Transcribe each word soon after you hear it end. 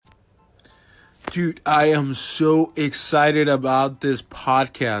Dude, I am so excited about this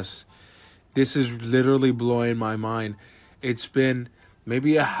podcast. This is literally blowing my mind. It's been,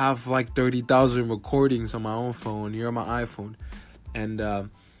 maybe I have like 30,000 recordings on my own phone, here on my iPhone. And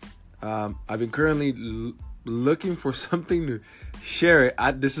I've been currently looking for something to share.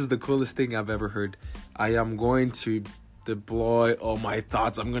 This is the coolest thing I've ever heard. I am going to deploy all my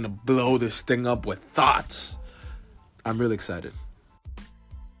thoughts. I'm going to blow this thing up with thoughts. I'm really excited.